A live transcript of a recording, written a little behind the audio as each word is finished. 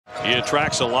He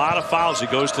attracts a lot of fouls. He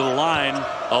goes to the line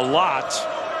a lot.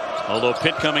 Although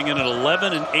Pitt coming in at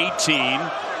 11 and 18.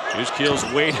 Here's Keels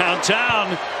way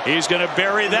downtown. He's going to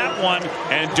bury that one.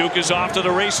 And Duke is off to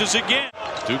the races again.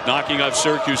 Duke knocking off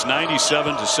Syracuse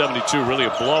 97-72. Really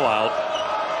a blowout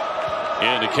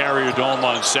in the Carrier Dome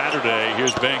on Saturday.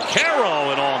 Here's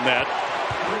Banchero and all net.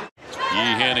 He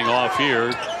handing off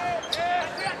here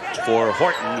for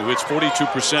Horton, who hits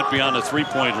 42% beyond the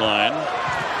three-point line.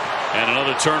 And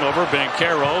another turnover.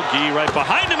 Banchero, Gee right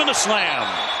behind him in a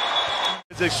slam.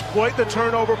 Exploit the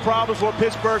turnover problems for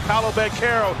Pittsburgh. Paolo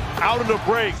Banchero out in the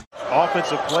break.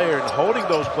 Offensive player and holding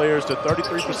those players to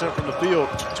 33% from the field,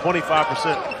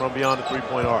 25% from beyond the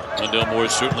three-point arc. Wendell Moore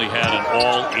certainly had an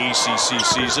all-ACC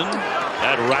season.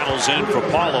 That rattles in for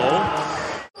Paolo.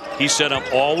 He said, I'm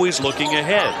always looking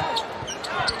ahead.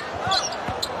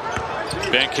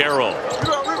 Banchero.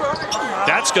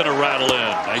 That's going to rattle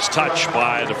in. Nice touch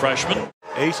by the freshman.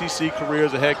 ACC career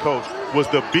as a head coach was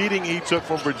the beating he took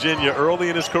from Virginia early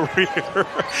in his career.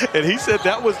 And he said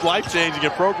that was life-changing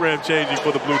and program-changing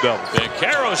for the Blue Devils.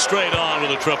 Banchero straight on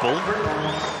with a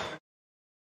triple.